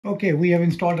Okay, we have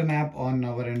installed an app on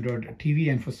our Android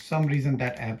TV, and for some reason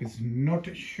that app is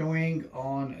not showing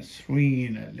on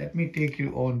screen. Let me take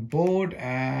you on board,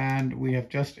 and we have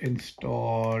just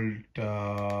installed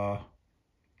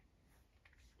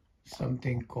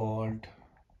something called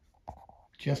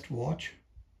Just Watch.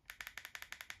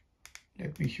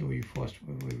 Let me show you first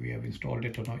whether we have installed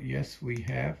it or not. Yes, we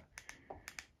have.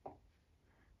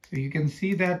 So you can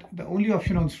see that the only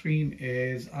option on screen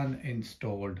is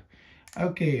uninstalled.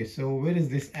 Okay, so where is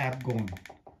this app going?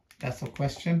 That's the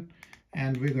question,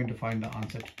 and we're going to find the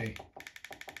answer today.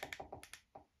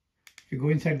 If you go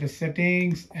inside the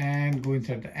settings and go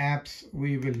inside the apps,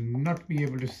 we will not be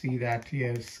able to see that.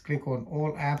 Yes, click on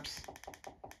all apps.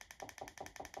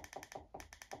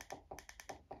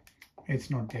 It's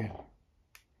not there.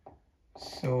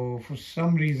 So for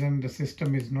some reason, the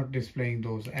system is not displaying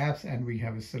those apps, and we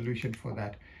have a solution for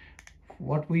that.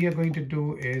 What we are going to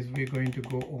do is we're going to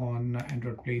go on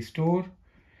Android Play Store,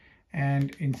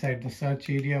 and inside the search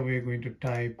area, we're going to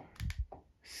type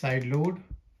sideload.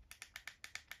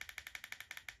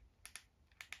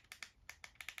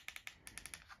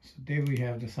 So there we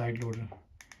have the side loader.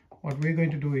 What we're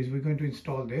going to do is we're going to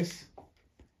install this,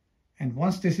 and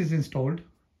once this is installed,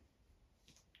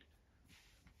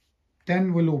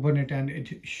 then we'll open it, and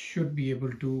it should be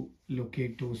able to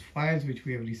locate those files which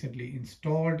we have recently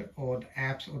installed, or the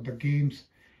apps or the games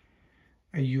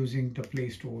using the Play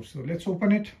Store. So let's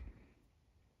open it.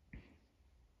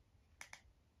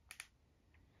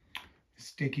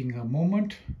 It's taking a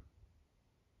moment.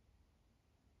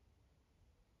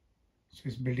 So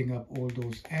it's building up all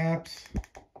those apps,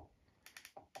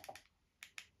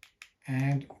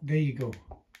 and there you go.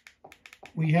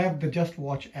 We have the Just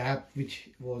Watch app, which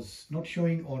was not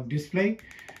showing on display,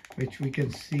 which we can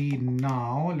see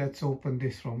now. Let's open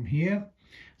this from here.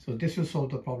 So this will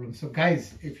solve the problem. So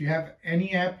guys, if you have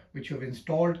any app which you have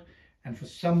installed and for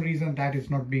some reason that is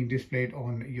not being displayed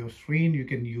on your screen, you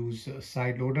can use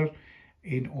SideLoader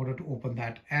in order to open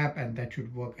that app, and that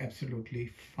should work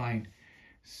absolutely fine.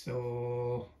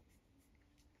 So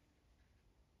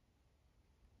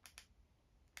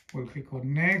we'll click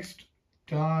on next,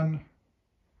 done.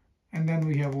 And then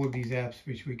we have all these apps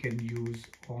which we can use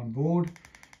on board.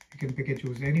 You can pick and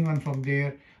choose anyone from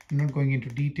there. I'm not going into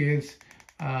details.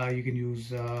 You can use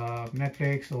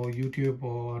Netflix or YouTube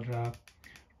or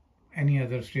any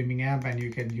other streaming app, and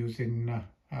you can use in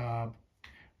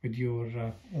with your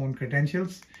own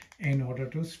credentials in order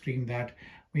to stream that.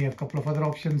 We have a couple of other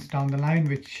options down the line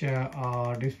which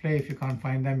are displayed. If you can't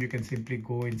find them, you can simply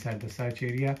go inside the search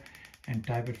area and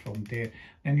type it from there.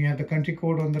 Then you have the country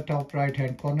code on the top right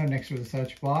hand corner next to the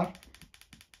search bar.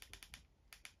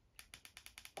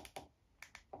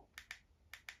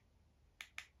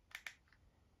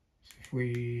 So if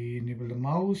we enable the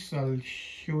mouse, I'll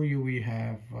show you we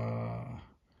have the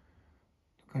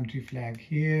country flag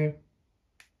here.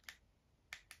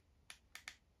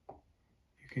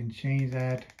 You can change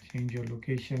that, change your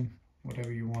location,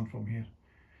 whatever you want from here.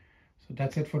 So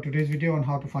that's it for today's video on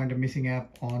how to find a missing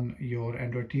app on your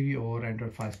Android TV or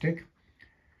Android Fire Stick.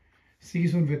 See you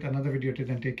soon with another video. Till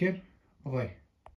then, take care. Bye-bye.